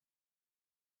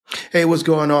Hey, what's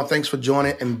going on? Thanks for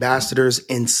joining Ambassadors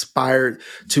Inspired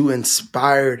to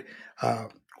Inspired. Uh,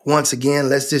 Once again,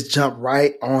 let's just jump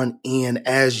right on in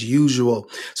as usual.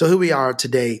 So here we are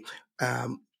today,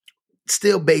 um,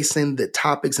 still basing the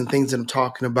topics and things that I'm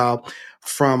talking about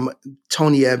from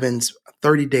Tony Evans'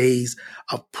 30 Days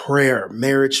of Prayer,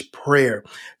 Marriage Prayer.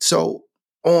 So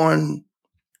on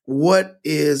what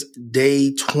is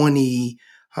day 20,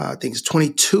 I think it's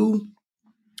 22,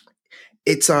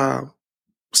 it's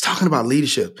talking about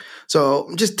leadership. So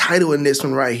I'm just titling this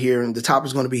one right here, and the topic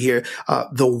is going to be here,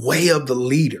 the way of the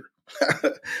leader.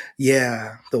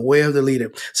 Yeah, the way of the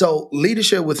leader. So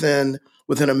leadership within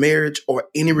a marriage or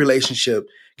any relationship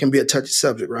can be a touchy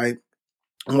subject, right?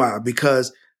 Why?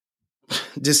 Because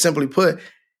just simply put,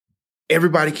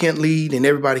 everybody can't lead and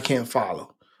everybody can't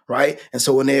follow, right? And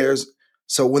so when there's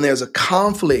a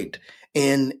conflict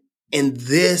in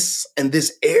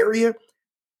this area,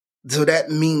 so that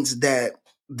means that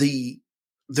the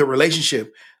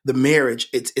relationship, the marriage,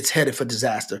 it's headed for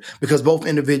disaster because both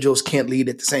individuals can't lead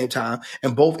at the same time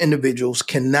and both individuals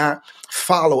cannot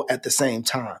follow at the same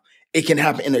time. It can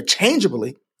happen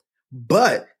interchangeably,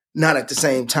 but not at the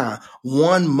same time.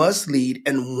 One must lead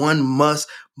and one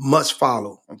must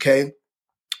follow. Okay,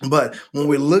 but when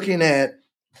we're looking at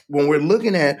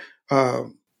uh,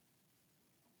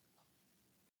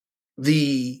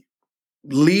 the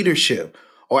leadership,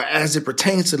 or as it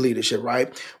pertains to leadership,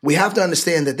 right? We have to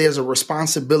understand that there's a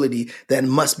responsibility that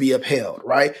must be upheld,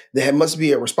 right? There must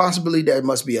be a responsibility that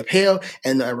must be upheld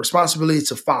and a responsibility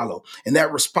to follow. And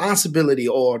that responsibility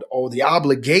or the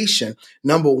obligation,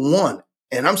 number one,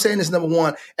 and I'm saying this number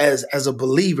one as a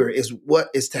believer,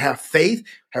 is to have faith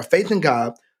in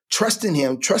God, trust in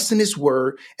Him, trust in His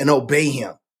word, and obey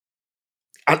Him.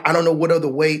 I don't know what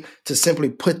other way to simply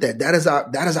put that. That is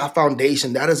our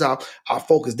foundation. That is our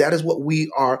focus. That is what we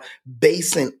are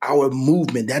basing our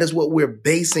movement. That is what we're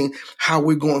basing how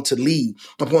we're going to lead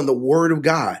upon the word of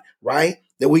God, right?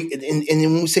 That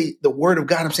and when we say the word of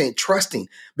God, I'm saying trusting,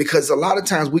 because a lot of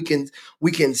times we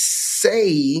can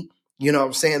say, you know what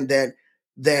I'm saying, that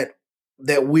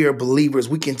we are believers.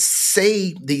 We can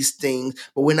say these things,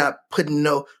 but we're not putting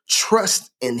no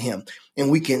trust in Him. And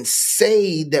we can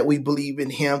say that we believe in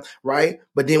Him, right?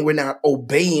 But then we're not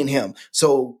obeying Him.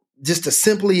 So just to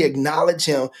simply acknowledge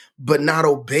Him, but not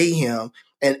obey Him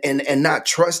and not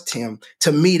trust Him,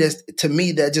 to me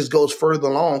that just goes further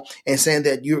along and saying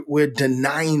that we're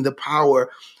denying the power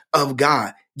of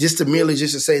God. Just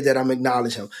to say that I'm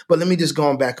acknowledging Him. But let me just go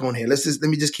on back on here. Let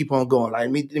me just keep on going. Let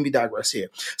me digress here.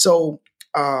 So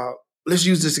let's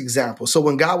use this example. So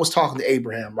when God was talking to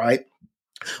Abraham, right?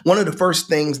 One of the first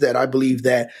things that I believe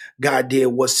that God did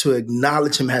was to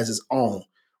acknowledge Him as His own,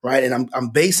 right? And I'm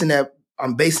basing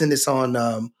this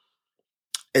on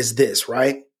as this,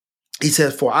 right? He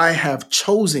says, "For I have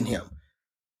chosen him."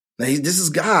 Now this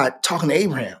is God talking to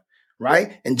Abraham,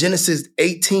 right? In Genesis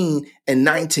 18 and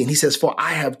 19, He says, "For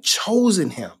I have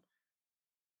chosen him."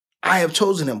 I have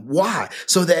chosen him. Why?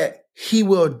 So that he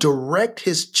will direct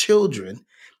his children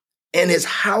and his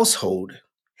household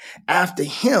after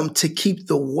him to keep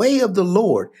the way of the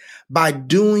Lord by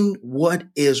doing what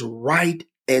is right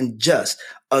and just.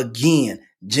 Again,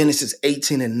 Genesis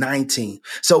 18 and 19.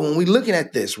 So when we're looking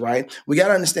at this, right, we got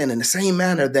to understand in the same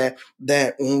manner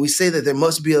that when we say that there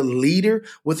must be a leader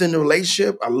within the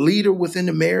relationship, a leader within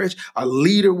the marriage, a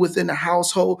leader within the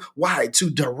household. Why?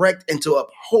 To direct and to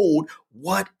uphold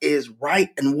what is right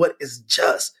and what is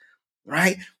just,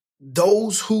 right?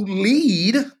 Those who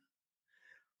lead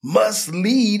must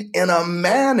lead in a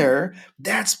manner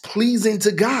that's pleasing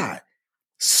to God.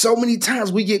 So many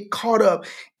times we get caught up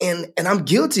in, and I'm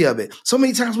guilty of it. So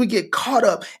many times we get caught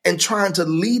up in trying to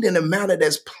lead in a manner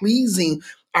that's pleasing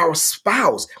our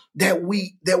spouse, that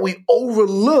we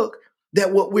overlook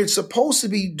that what we're supposed to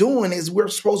be doing is we're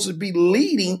supposed to be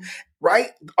leading,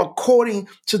 right, according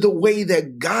to the way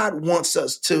that God wants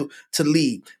us to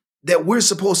lead, that we're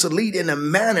supposed to lead in a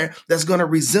manner that's going to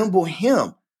resemble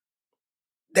Him.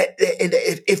 That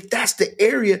if that's the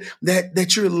area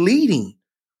that you're leading,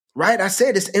 right? I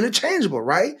said it's interchangeable,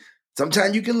 right?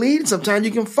 Sometimes you can lead, sometimes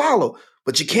you can follow,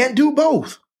 but you can't do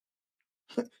both.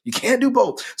 You can't do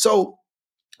both. So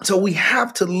we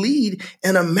have to lead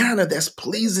in a manner that's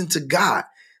pleasing to God.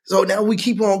 So now we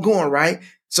keep on going, right?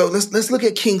 So let's look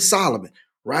at King Solomon,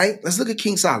 right? Let's look at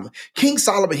King Solomon. King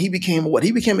Solomon, he became what?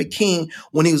 He became a king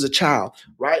when he was a child,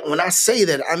 right? When I say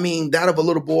that, I mean that of a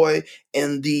little boy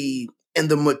and the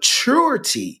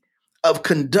maturity of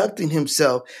conducting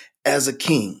himself as a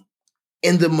king.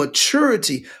 in the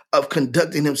maturity of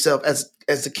conducting himself as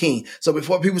the king. So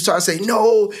before people start saying,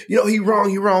 no, he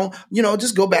wrong,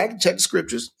 just go back and check the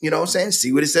scriptures, what I'm saying?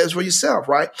 See what it says for yourself,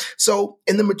 right? So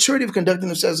in the maturity of conducting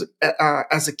themselves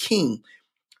as a king.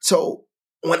 So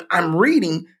when I'm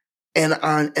reading and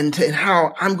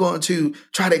how I'm going to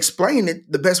try to explain it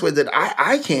the best way that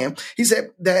I can, he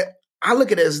said that I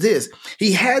look at it as this.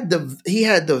 He had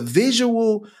the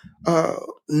visual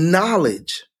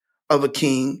knowledge of a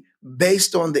king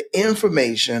based on the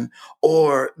information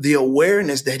or the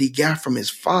awareness that he got from his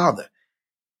father,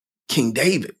 King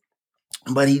David.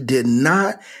 But he did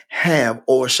not have,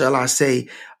 or shall I say,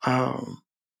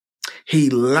 he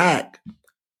lacked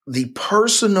the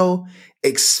personal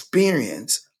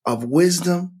experience of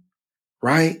wisdom,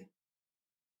 right?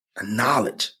 And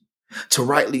knowledge to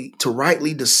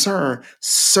rightly discern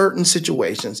certain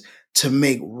situations, to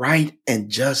make right and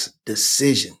just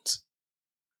decisions.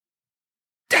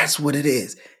 That's what it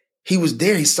is. He was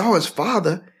there. He saw his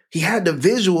father. He had the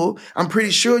visual. I'm pretty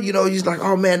sure, he's like,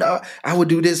 oh man, I would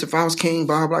do this if I was king,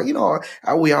 blah, blah.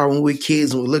 How we are when we're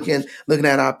kids and we're looking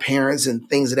at our parents and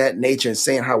things of that nature and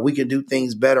saying how we can do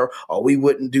things better or we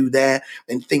wouldn't do that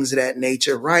and things of that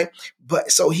nature, right? But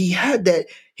so he had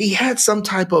some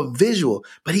type of visual,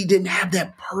 but he didn't have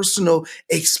that personal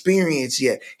experience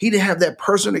yet. He didn't have that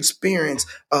personal experience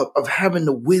of having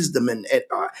the wisdom and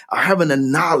having the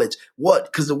knowledge. What?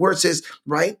 Because the word says,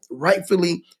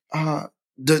 rightfully,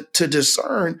 to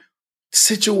discern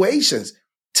situations,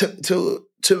 to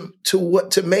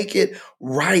make it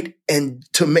right and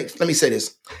to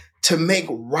make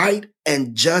right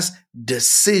and just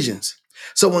decisions.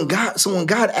 So when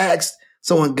God asked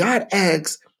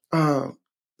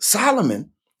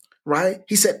Solomon, right?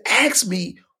 He said, "Ask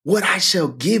me what I shall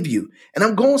give you." And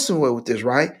I'm going somewhere with this,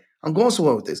 right?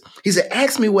 He said,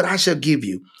 "Ask me what I shall give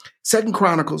you." 2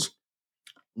 Chronicles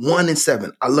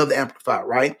 1:7. I love the Amplified,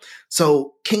 right?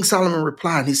 So King Solomon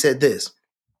replied, and he said this.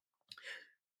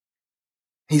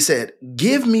 He said,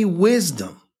 "Give me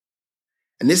wisdom."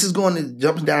 And this is going to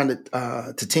jump down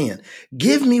to 10.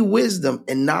 "Give me wisdom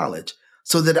and knowledge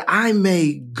so that I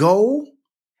may go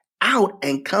out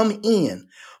and come in,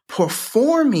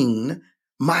 performing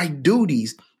my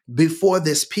duties before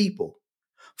this people.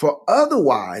 For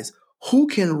otherwise, who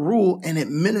can rule and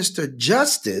administer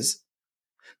justice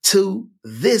to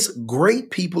this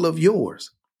great people of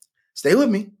yours?" Stay with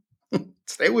me.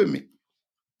 Stay with me.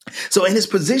 So in his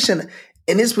position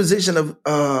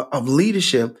of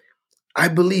leadership, I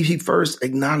believe he first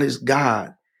acknowledged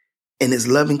God in his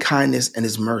loving kindness and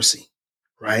his mercy,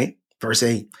 right? Verse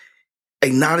 8,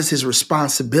 acknowledged his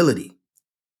responsibility.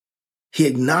 He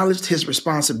acknowledged his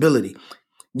responsibility.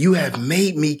 "You have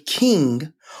made me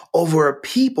king over a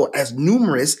people as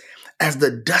numerous as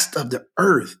the dust of the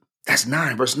earth." That's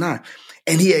 9, verse 9.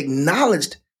 And he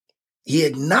acknowledged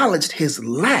his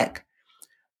lack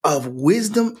of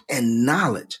wisdom and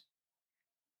knowledge.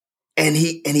 And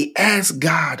he asked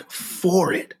God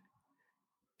for it.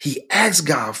 He asked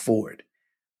God for it.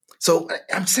 So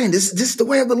I'm saying this is the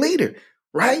way of the leader,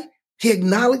 right? He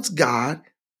acknowledged God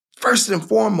first and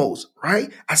foremost,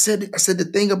 right? I said the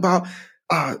thing about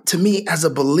to me as a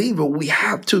believer, we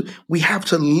have to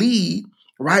lead,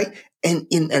 right?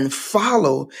 And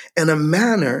follow in a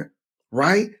manner,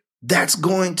 right? That's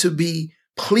going to be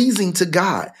pleasing to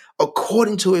God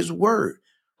according to his word,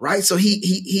 right? So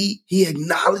he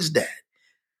acknowledged that.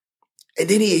 And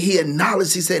then he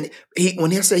acknowledged,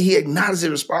 when he said he acknowledged his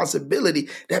responsibility,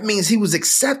 that means he was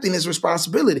accepting his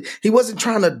responsibility. He wasn't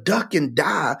trying to duck and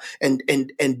dive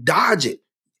and dodge it.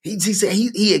 He said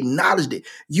he acknowledged it.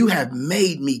 "You have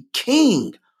made me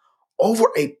king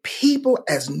over a people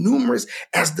as numerous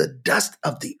as the dust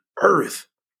of the earth."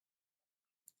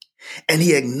 And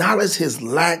he acknowledged his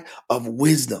lack of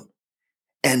wisdom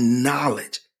and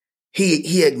knowledge.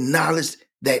 He acknowledged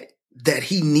that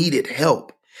he needed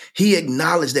help. He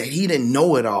acknowledged that he didn't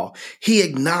know it all. He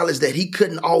acknowledged that he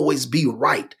couldn't always be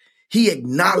right. He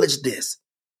acknowledged this.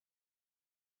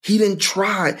 He didn't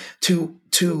try to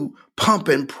pump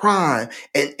and prime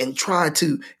and try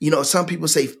to, some people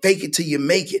say fake it till you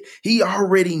make it. He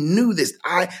already knew this.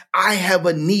 I have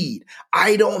a need.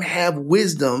 I don't have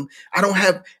wisdom.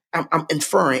 I'm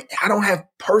inferring, I don't have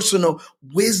personal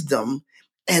wisdom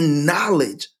and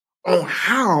knowledge on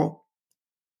how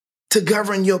to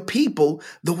govern your people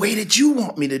the way that you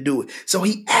want me to do it. So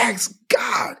he asked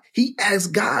God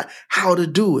how to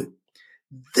do it.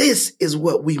 This is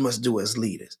what we must do as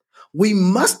leaders. We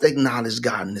must acknowledge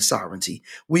God in his sovereignty.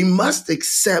 We must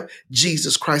accept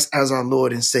Jesus Christ as our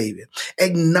Lord and Savior.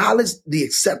 Acknowledge the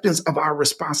acceptance of our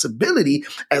responsibility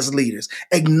as leaders.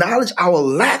 Acknowledge our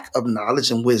lack of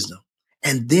knowledge and wisdom.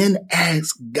 and then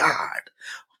ask God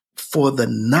for the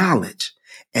knowledge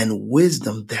and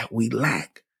wisdom that we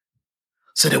lack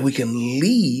so that we can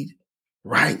lead,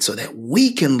 right? So that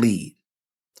we can lead,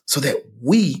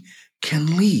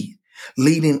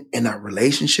 leading in our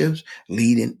relationships,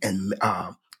 leading in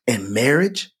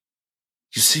marriage.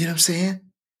 You see what I'm saying?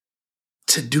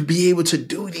 Be able to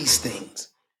do these things.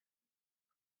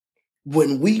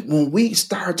 When we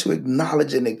start to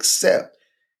acknowledge and accept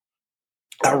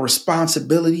our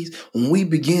responsibilities, when we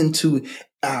begin to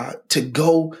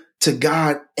go to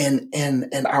God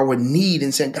and our need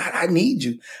and saying, God, I need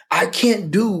you. I can't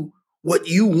do what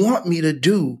you want me to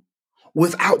do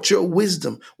without your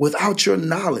wisdom, without your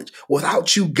knowledge,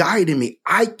 without you guiding me.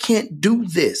 I can't do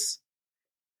this.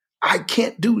 I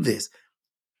can't do this.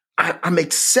 I'm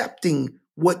accepting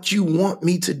what you want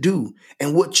me to do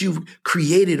and what you've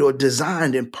created or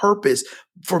designed and purpose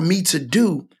for me to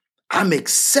do. I'm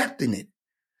accepting it.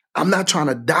 I'm not trying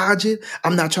to dodge it.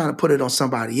 I'm not trying to put it on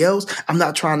somebody else. I'm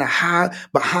not trying to hide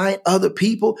behind other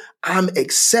people. I'm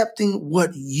accepting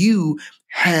what you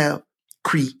have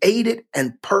created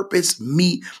and purposed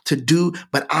me to do,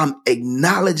 but I'm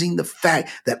acknowledging the fact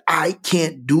that I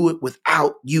can't do it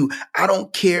without you. I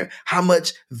don't care how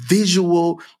much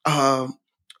visual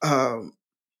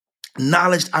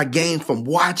knowledge I gained from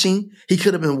watching. He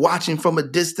could have been watching from a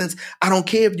distance. I don't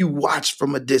care if you watched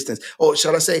from a distance. Or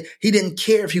shall I say, he didn't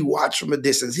care if he watched from a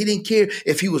distance. He didn't care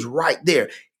if he was right there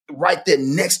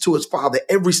next to his father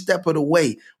every step of the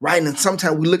way, right? And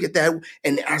sometimes we look at that,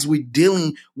 and as we're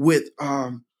dealing with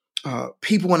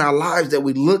people in our lives that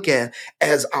we look at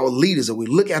as our leaders, or we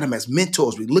look at them as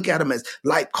mentors, we look at them as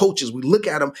life coaches, we look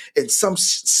at them in some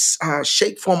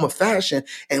shape, form, or fashion,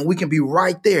 and we can be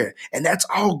right there. And that's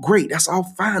all great. That's all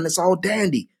fine. That's all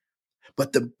dandy.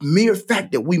 But the mere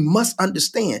fact that we must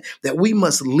understand that we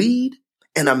must lead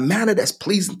in a manner that's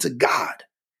pleasing to God.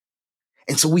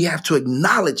 And so we have to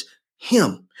acknowledge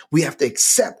him. We have to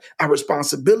accept our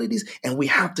responsibilities, and we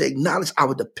have to acknowledge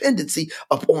our dependency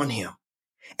upon him.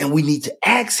 And we need to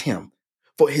ask him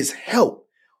for his help.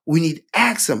 We need to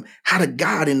ask him how to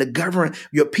guide and to govern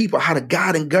your people, how to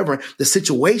guide and govern the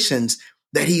situations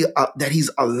that he's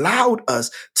allowed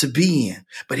us to be in.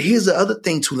 But here's the other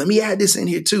thing too. Let me add this in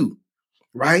here too,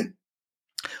 right?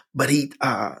 But he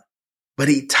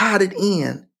tied it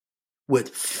in with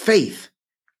faith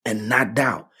and not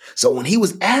doubt. So when he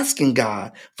was asking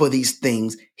God for these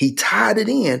things, he tied it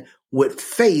in with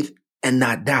faith and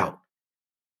not doubt.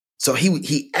 So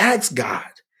he asked God,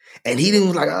 and he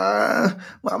didn't like,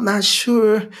 well, I'm not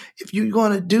sure if you're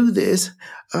going to do this.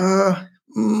 I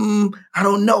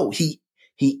don't know. He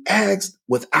asked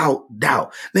without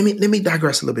doubt. Let me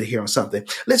digress a little bit here on something.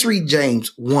 Let's read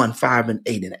James 1, 5, and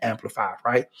 8 in the Amplified,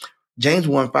 right? James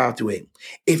 1, 5 through 8.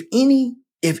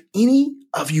 If any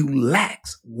of you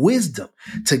lacks wisdom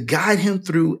to guide him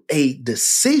through a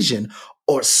decision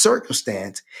or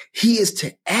circumstance, he is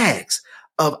to ask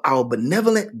of our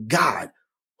benevolent God,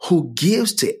 who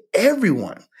gives to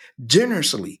everyone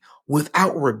generously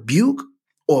without rebuke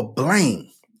or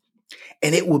blame,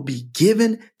 and it will be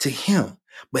given to him.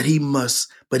 But he must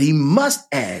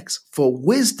ask for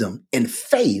wisdom and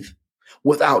faith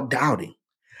without doubting.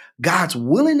 God's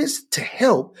willingness to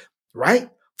help, right?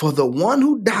 For the one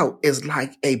who doubt is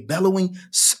like a bellowing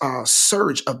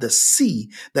surge of the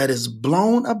sea that is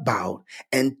blown about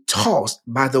and tossed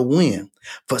by the wind.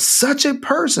 For such a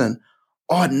person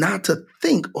ought not to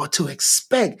think or to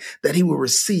expect that he will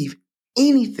receive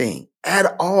anything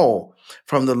at all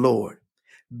from the Lord,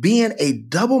 being a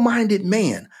double-minded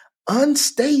man,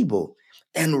 unstable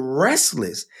and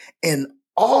restless in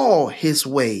all his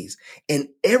ways, in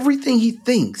everything he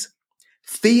thinks,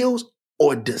 feels,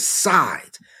 or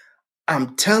decides.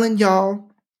 I'm telling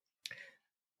y'all,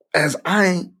 as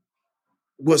I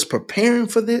was preparing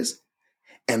for this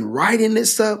and writing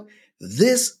this up,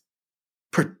 this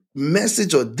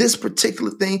message or this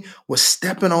particular thing was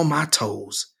stepping on my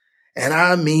toes. And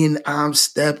I mean, I'm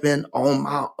stepping on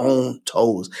my own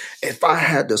toes. If I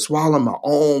had to swallow my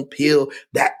own pill,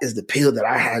 that is the pill that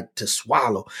I had to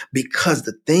swallow. Because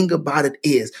the thing about it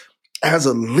is, as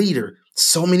a leader,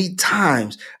 so many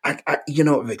times I've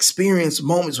experienced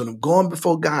moments when I'm going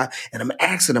before God and I'm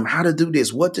asking him how to do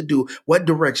this, what to do, what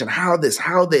direction, how this,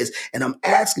 and I'm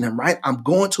asking him, right? I'm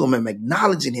going to him, I'm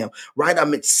acknowledging him, right?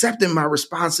 I'm accepting my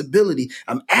responsibility.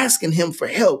 I'm asking him for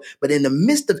help. But in the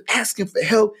midst of asking for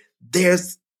help,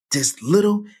 there's this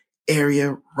little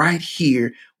area right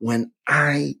here when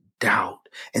I doubt.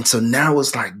 And so now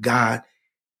it's like, God,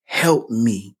 help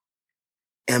me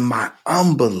in my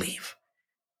unbelief.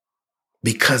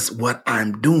 Because what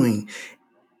I'm doing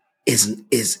is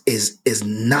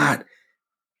not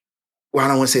well, I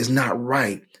don't want to say it's not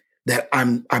right, that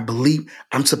I believe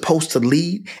I'm supposed to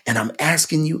lead, and I'm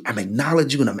asking you, I'm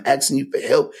acknowledging you, and I'm asking you for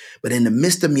help. But in the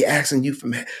midst of me asking you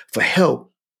for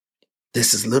help,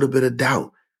 this is a little bit of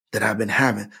doubt that I've been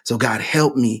having. So God,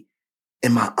 help me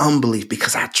in my unbelief,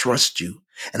 because I trust you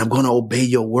and I'm going to obey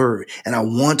your word, and I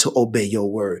want to obey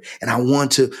your word, and I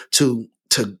want to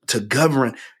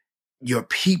govern your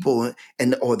people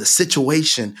and or the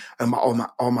situation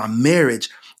or my marriage,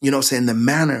 you know what I'm saying, the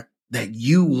manner that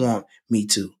you want me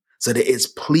to, so that it's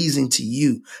pleasing to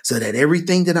you, so that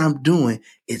everything that I'm doing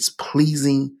is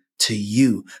pleasing to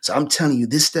you. So I'm telling you,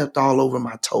 this stepped all over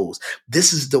my toes.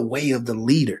 This is the way of the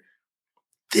leader.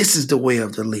 This is the way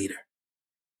of the leader.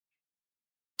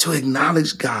 To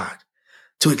acknowledge God,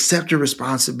 to accept your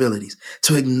responsibilities,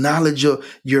 to acknowledge your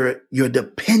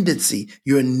dependency,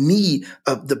 your need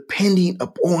of depending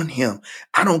upon him.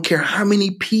 I don't care how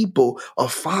many people are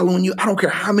following you. I don't care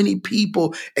how many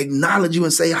people acknowledge you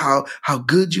and say how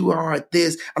good you are at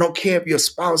this. I don't care if your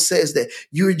spouse says that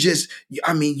you're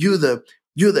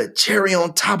the cherry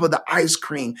on top of the ice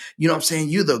cream. You know what I'm saying?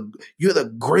 You're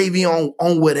the gravy on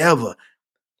whatever.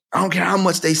 I don't care how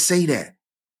much they say that.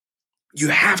 You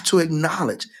have to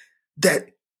acknowledge that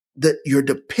your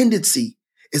dependency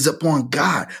is upon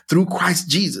God through Christ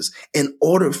Jesus in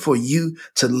order for you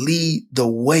to lead the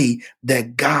way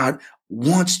that God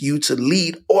wants you to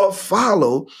lead, or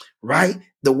follow, right?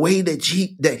 The way that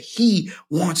he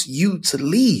wants you to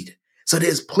lead. So that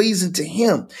it's pleasing to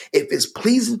him. If it's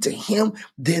pleasing to him,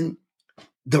 then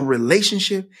the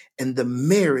relationship and the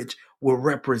marriage will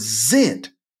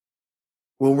represent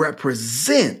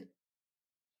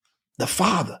the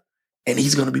Father. And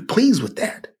he's going to be pleased with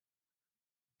that,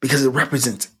 because it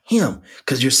represents him,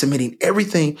 because you're submitting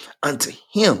everything unto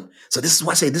him. So this is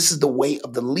why I say this is the way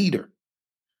of the leader.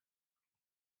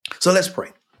 So let's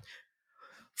pray.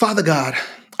 Father God,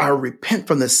 I repent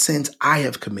from the sins I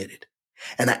have committed,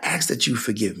 and I ask that you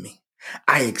forgive me.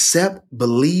 I accept,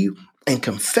 believe, and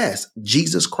confess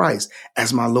Jesus Christ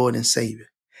as my Lord and Savior.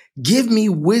 Give me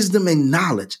wisdom and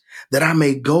knowledge that I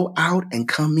may go out and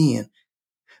come in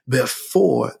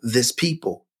before this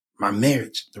people, my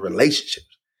marriage, the relationships.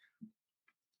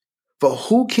 For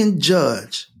who can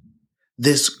judge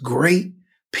this great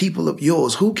people of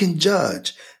yours? Who can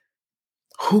judge?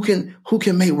 Who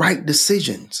can make right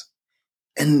decisions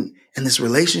in this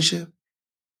relationship,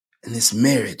 in this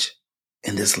marriage,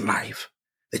 in this life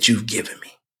that you've given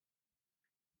me?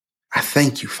 I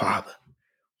thank you, Father.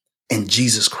 In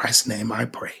Jesus Christ's name I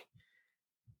pray.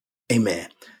 Amen.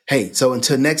 Hey, so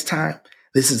until next time,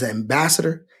 this is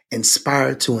Ambassador,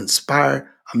 Inspired to Inspire.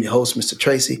 I'm your host, Mr.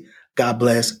 Tracy. God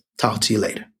bless. Talk to you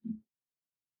later.